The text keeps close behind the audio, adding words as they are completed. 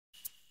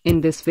In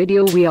this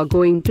video we are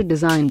going to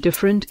design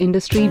different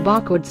industry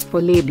barcodes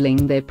for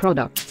labeling their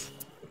products.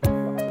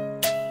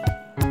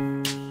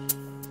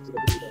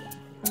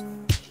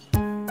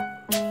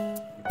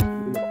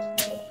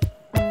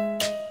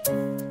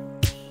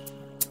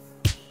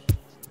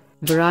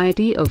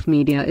 Variety of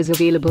media is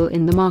available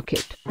in the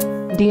market.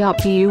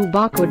 DRPU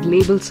Barcode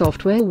label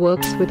software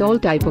works with all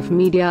type of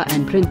media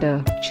and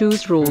printer.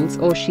 Choose rolls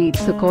or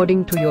sheets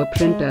according to your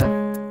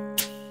printer.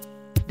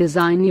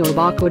 Design your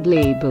barcode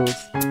labels.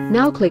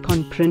 Now click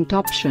on print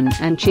option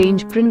and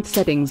change print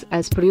settings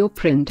as per your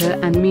printer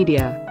and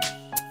media.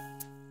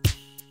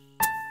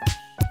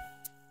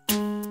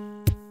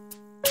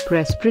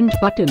 Press print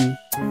button.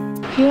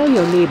 Here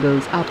your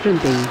labels are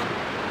printing.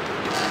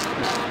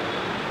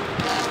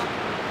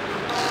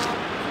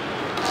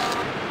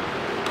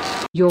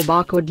 Your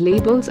barcode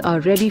labels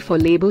are ready for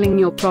labeling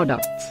your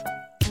products.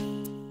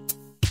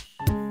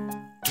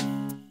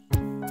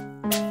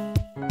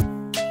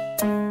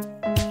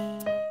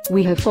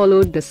 We have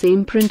followed the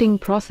same printing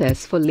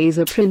process for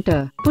laser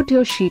printer. Put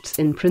your sheets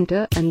in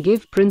printer and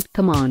give print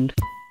command.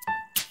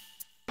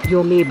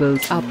 Your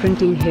labels are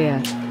printing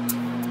here.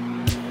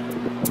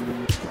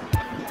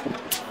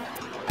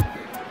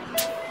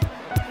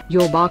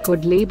 Your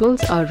barcode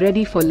labels are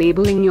ready for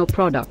labeling your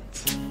products.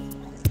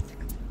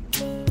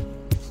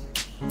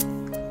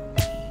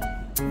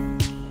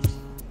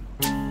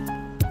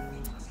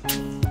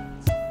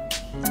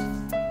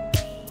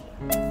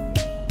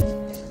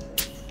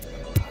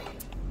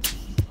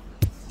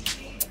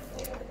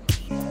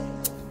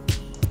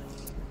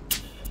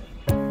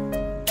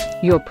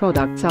 Your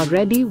products are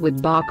ready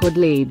with barcode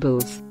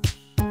labels.